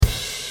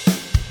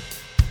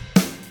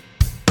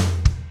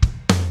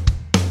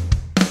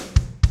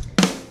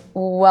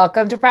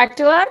Welcome to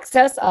Practical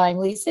Access. I'm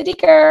Lisa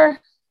Deeker.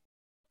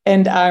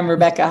 And I'm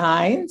Rebecca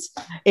Hines.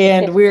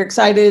 And we're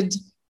excited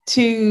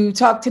to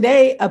talk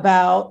today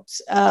about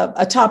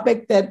a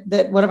topic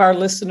that one of our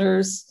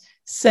listeners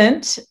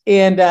sent.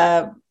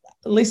 And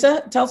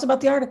Lisa, tell us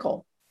about the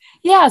article.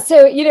 Yeah,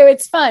 so,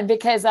 it's fun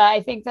because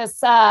I think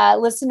this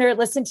listener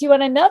listened to you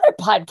on another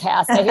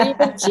podcast. I hear you've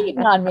been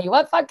cheating on me.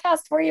 What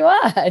podcast were you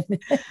on?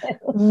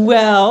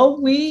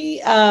 Well,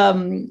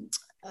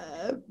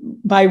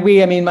 by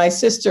we, I mean my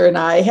sister and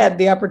I had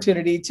the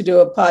opportunity to do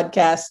a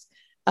podcast.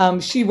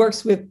 She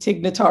works with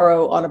Tig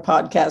Notaro on a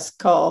podcast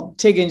called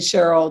Tig and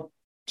Cheryl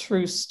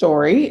True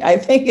Story, I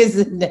think is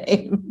the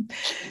name.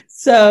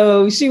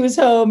 So she was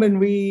home,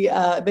 and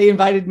they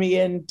invited me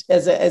in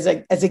as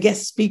a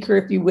guest speaker,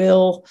 if you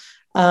will.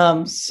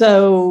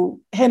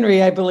 So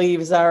Henry, I believe,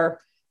 is our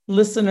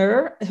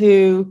listener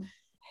who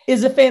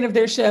is a fan of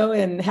their show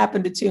and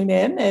happened to tune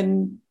in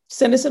and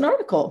send us an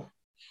article.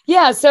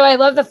 Yeah. So I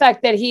love the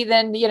fact that he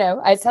then,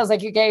 it sounds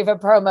like you gave a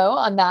promo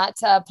on that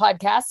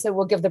podcast. So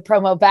we'll give the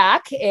promo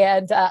back.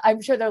 And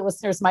I'm sure their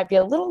listeners might be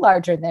a little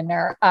larger than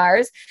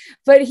ours,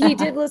 but he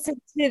did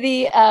listen to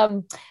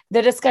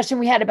the discussion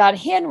we had about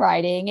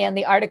handwriting and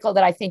the article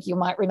that I think you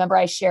might remember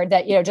I shared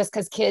that, just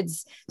because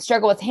kids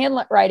struggle with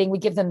handwriting, we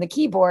give them the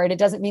keyboard. It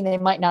doesn't mean they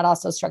might not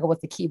also struggle with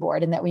the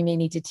keyboard, and that we may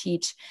need to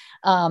teach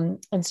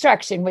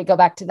instruction. We go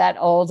back to that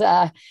old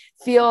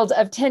field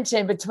of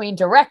tension between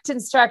direct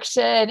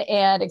instruction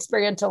and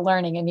experiential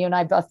learning. And you and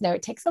I both know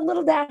it takes a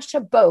little dash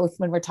of both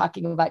when we're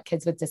talking about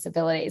kids with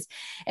disabilities.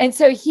 And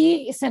so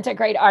he sent a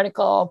great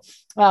article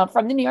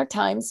from the New York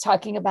Times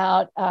talking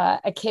about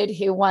a kid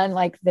who won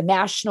like the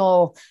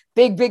national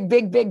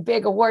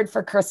big award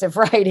for cursive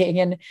writing.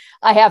 And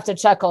I have to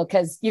chuckle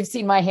because you've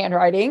seen my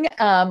handwriting.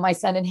 My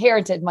son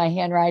inherited my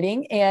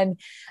handwriting. And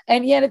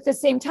yet at the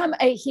same time,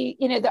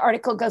 the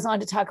article goes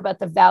on to talk about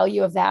the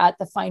value of that,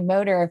 the fine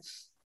motor.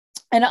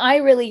 And I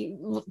really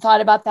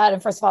thought about that.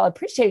 And first of all, I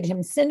appreciated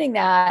him sending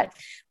that.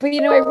 But,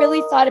 I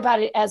really thought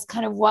about it as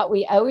kind of what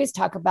we always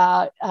talk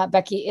about,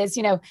 Becky, is,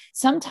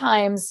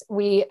 sometimes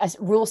we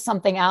rule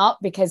something out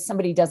because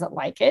somebody doesn't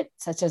like it,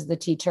 such as the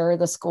teacher or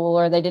the school,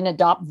 or they didn't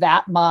adopt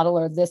that model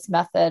or this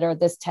method or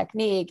this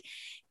technique.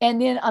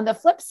 And then on the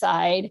flip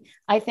side,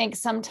 I think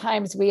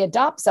sometimes we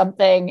adopt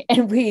something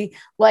and we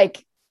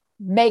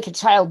make a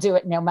child do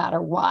it no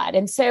matter what.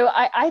 And so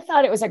I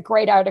thought it was a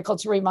great article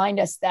to remind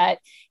us that,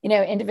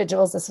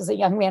 individuals, this was a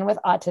young man with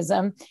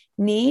autism,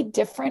 need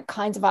different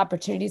kinds of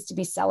opportunities to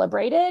be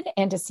celebrated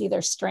and to see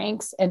their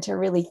strengths and to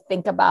really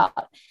think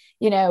about,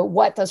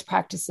 what those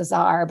practices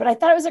are. But I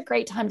thought it was a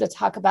great time to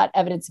talk about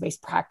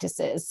evidence-based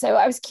practices. So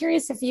I was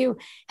curious if you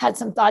had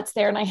some thoughts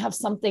there, and I have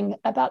something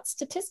about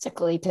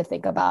statistically to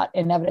think about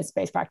in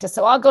evidence-based practice.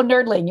 So I'll go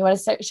nerdling. You want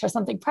to share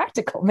something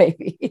practical,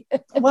 maybe?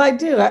 Well, I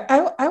do.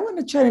 I want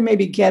to try to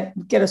maybe get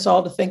us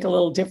all to think a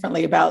little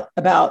differently about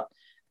the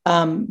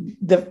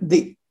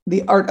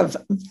art of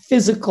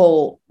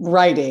physical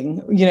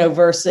writing,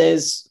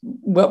 versus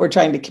what we're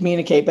trying to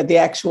communicate, but the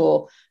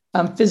actual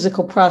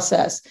physical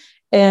process.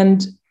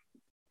 And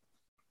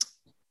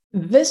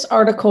this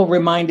article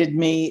reminded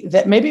me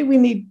that maybe we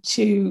need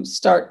to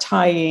start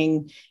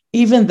tying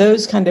even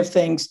those kind of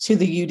things to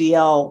the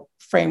UDL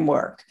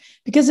framework,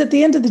 because at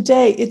the end of the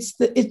day,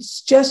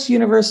 it's just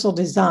universal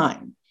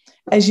design.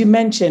 As you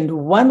mentioned,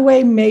 one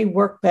way may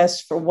work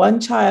best for one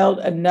child,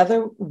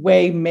 another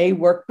way may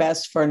work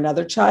best for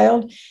another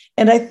child.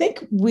 And I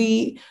think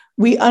we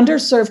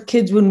underserve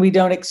kids when we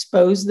don't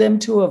expose them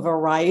to a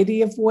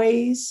variety of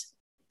ways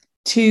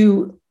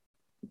to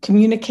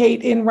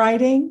communicate in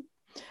writing.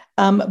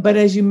 But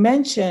as you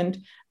mentioned,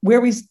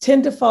 where we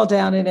tend to fall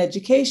down in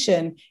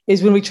education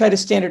is when we try to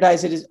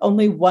standardize it as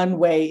only one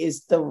way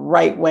is the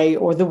right way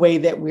or the way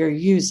that we're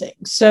using.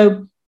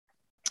 So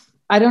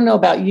I don't know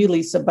about you,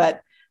 Lisa,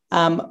 but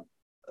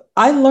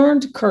I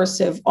learned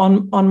cursive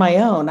on my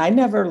own. I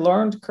never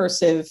learned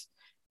cursive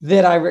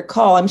that I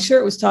recall. I'm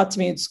sure it was taught to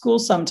me in school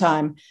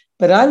sometime,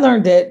 but I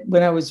learned it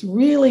when I was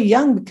really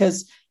young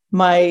because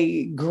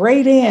my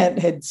great aunt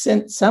had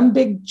sent some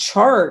big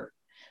chart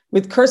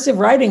with cursive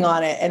writing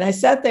on it. And I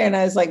sat there and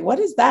I was like, what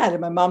is that?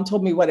 And my mom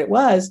told me what it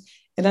was.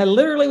 And I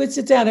literally would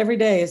sit down every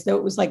day as though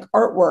it was like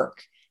artwork.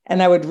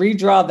 And I would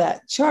redraw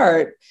that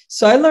chart.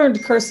 So I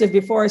learned cursive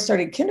before I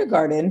started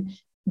kindergarten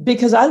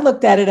because I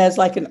looked at it as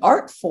like an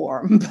art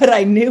form, but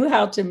I knew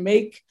how to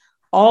make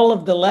all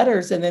of the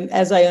letters. And then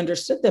as I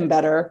understood them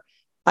better,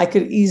 I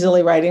could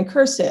easily write in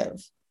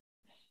cursive.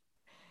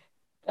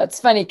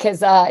 That's funny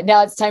because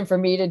now it's time for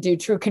me to do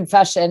true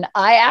confession.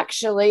 I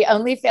actually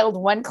only failed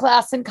one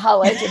class in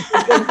college.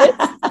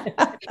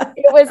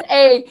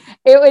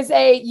 It was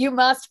a you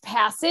must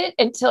pass it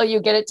until you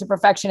get it to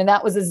perfection, and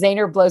that was a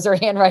Zaner Bloser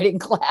handwriting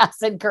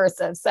class in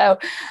cursive. So,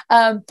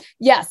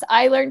 yes,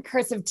 I learned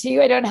cursive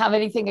too. I don't have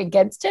anything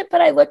against it, but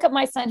I look at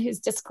my son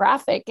who's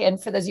dysgraphic,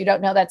 and for those who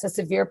don't know, that's a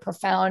severe,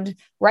 profound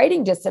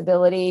writing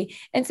disability.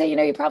 And so,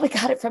 he probably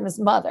got it from his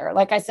mother.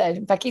 Like I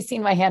said, Becky's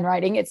seen my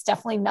handwriting. It's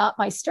definitely not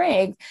my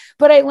strength.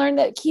 But I learned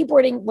that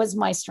keyboarding was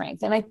my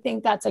strength. And I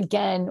think that's,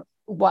 again,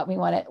 what we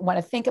want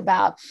to think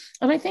about.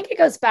 And I think it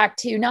goes back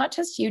to not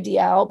just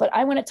UDL, but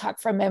I want to talk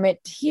for a moment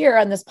here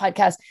on this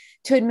podcast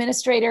to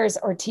administrators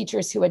or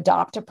teachers who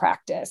adopt a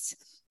practice,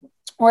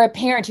 or a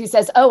parent who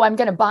says, oh, I'm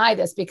going to buy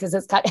this because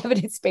it's got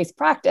evidence-based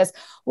practice.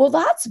 Well,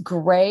 that's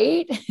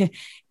great.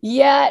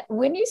 Yet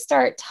when you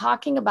start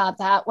talking about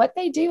that, what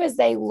they do is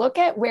they look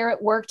at where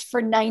it worked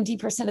for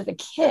 90% of the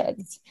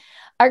kids.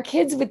 Our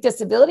kids with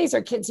disabilities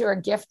or kids who are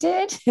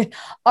gifted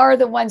are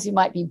the ones who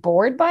might be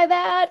bored by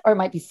that or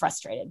might be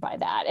frustrated by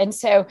that. And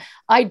so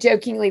I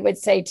jokingly would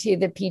say to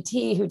the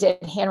PT who did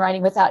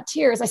handwriting without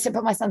tears, I said,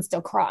 but my son's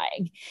still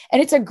crying.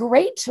 And it's a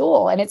great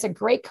tool and it's a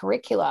great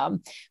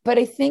curriculum, but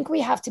I think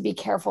we have to be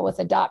careful with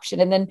adoption.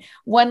 And then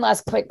one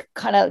last quick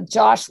kind of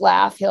Josh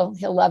laugh. He'll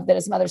love that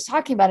his mother's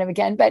talking about him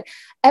again, but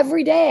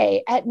every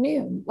day at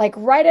noon, like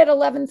right at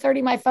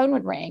 11:30, my phone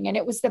would ring and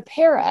it was the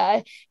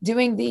para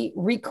doing the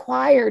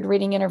required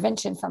reading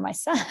intervention for my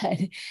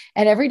son.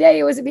 And every day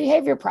it was a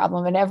behavior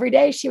problem. And every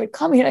day she would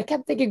call me and I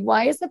kept thinking,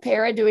 why is the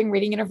para doing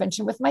reading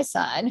intervention with my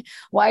son?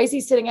 Why is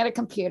he sitting at a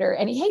computer?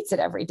 And he hates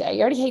it every day.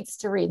 He already hates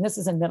to read. And this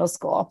is in middle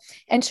school.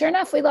 And sure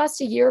enough, we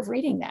lost a year of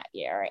reading that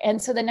year.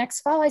 And so the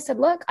next fall I said,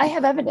 look, I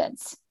have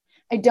evidence.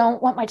 I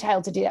don't want my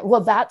child to do that.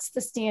 Well, that's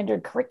the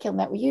standard curriculum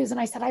that we use. And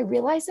I said, I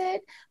realize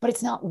it, but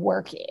it's not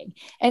working.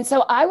 And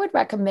so I would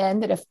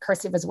recommend that if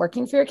cursive is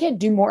working for your kid,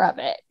 do more of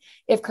it.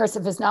 If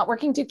cursive is not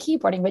working, do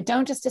keyboarding, but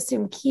don't just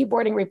assume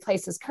keyboarding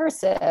replaces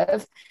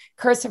cursive.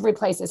 Cursive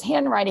replaces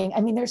handwriting.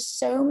 I mean, there's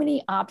so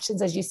many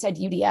options, as you said,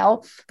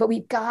 UDL, but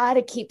we've got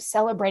to keep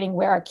celebrating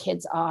where our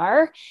kids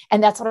are.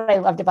 And that's what I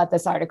loved about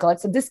this article.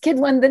 It said, this kid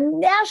won the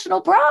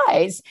national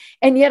prize.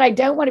 And yet I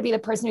don't want to be the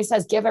person who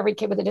says, give every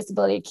kid with a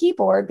disability a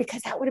keyboard,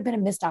 because that would have been a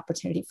missed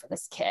opportunity for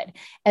this kid.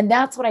 And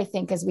that's what I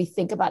think, as we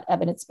think about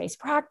evidence-based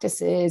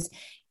practices,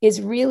 is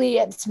really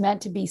it's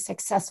meant to be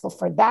successful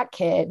for that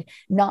kid,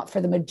 not for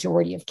the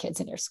majority of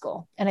kids in your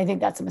school. And I think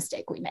that's a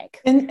mistake we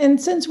make.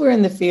 And since we're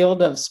in the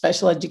field of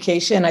special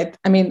education,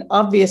 I mean,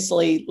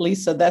 obviously,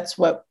 Lisa, that's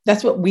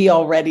what we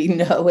already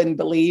know and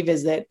believe,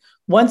 is that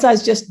one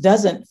size just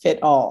doesn't fit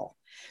all.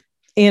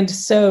 And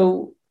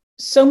so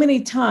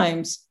many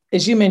times,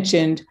 as you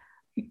mentioned,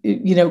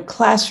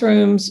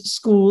 classrooms,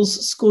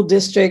 schools, school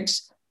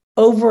districts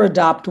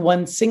over-adopt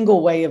one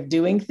single way of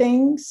doing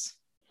things,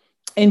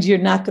 and you're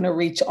not going to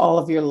reach all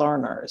of your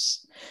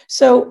learners.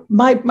 So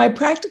my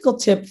practical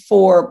tip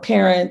for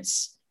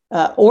parents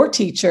or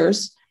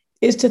teachers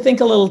is to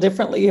think a little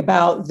differently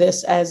about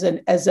this as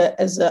an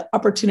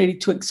opportunity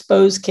to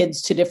expose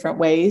kids to different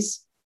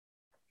ways.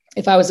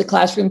 If I was a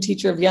classroom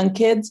teacher of young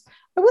kids,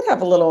 I would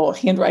have a little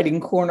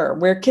handwriting corner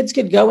where kids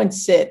could go and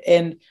sit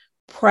and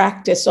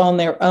practice on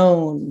their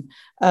own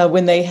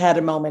when they had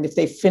a moment. If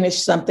they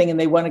finished something and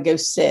they want to go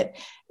sit,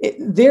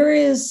 there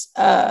is,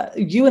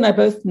 you and I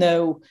both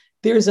know,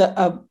 there's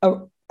a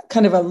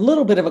kind of a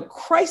little bit of a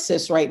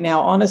crisis right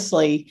now,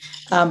 honestly,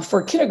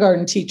 for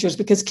kindergarten teachers,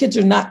 because kids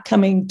are not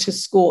coming to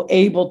school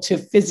able to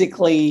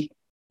physically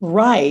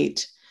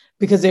write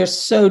because they're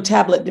so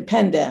tablet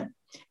dependent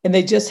and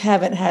they just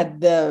haven't had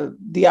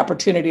the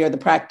opportunity or the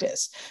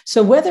practice.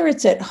 So whether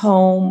it's at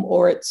home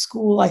or at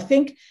school, I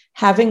think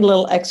having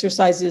little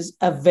exercises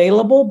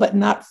available, but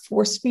not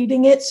force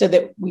feeding it so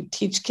that we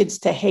teach kids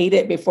to hate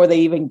it before they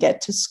even get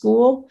to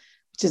school,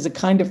 which is a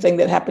kind of thing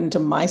that happened to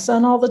my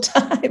son all the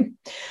time.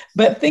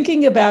 But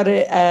thinking about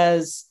it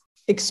as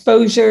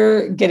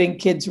exposure, getting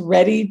kids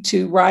ready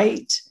to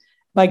write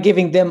by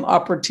giving them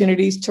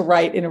opportunities to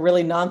write in a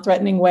really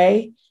non-threatening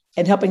way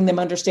and helping them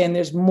understand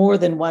there's more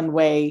than one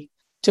way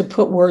to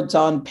put words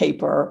on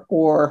paper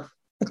or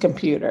a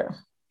computer.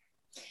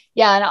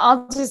 Yeah, and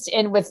I'll just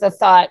end with the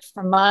thought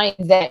from mine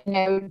that,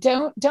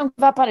 don't give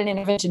up on an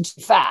intervention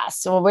too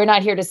fast. So we're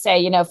not here to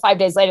say, 5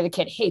 days later, the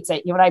kid hates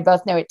it. You and I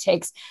both know it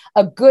takes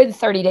a good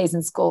 30 days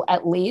in school,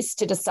 at least,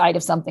 to decide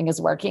if something is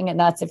working. And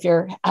that's if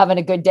you're having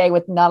a good day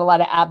with not a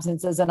lot of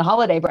absences and a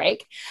holiday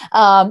break.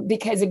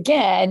 Because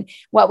again,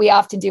 what we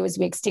often do is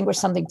we extinguish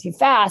something too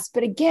fast.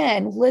 But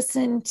again,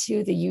 listen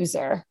to the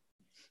user.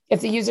 If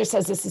the user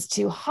says, this is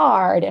too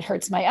hard, it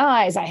hurts my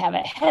eyes, I have a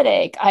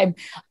headache,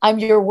 I'm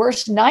your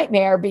worst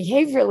nightmare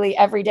behaviorally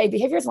every day.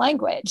 Behavior is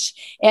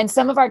language. And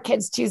some of our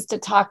kids choose to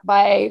talk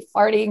by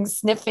farting,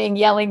 sniffing,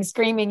 yelling,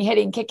 screaming,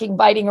 hitting, kicking,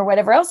 biting, or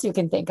whatever else you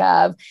can think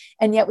of.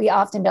 And yet we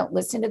often don't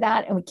listen to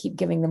that and we keep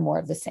giving them more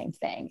of the same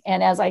thing.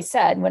 And as I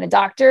said, when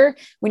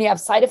you have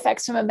side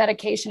effects from a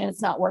medication and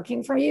it's not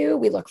working for you,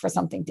 we look for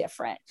something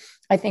different.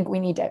 I think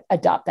we need to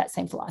adopt that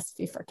same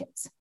philosophy for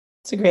kids.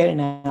 It's a great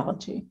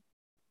analogy.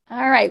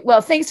 All right.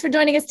 Well, thanks for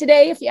joining us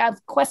today. If you have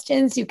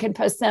questions, you can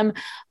post them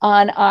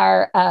on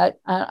our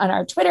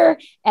Twitter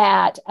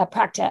at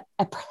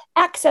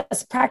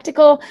Access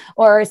Practical,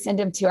 or send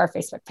them to our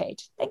Facebook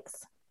page. Thanks.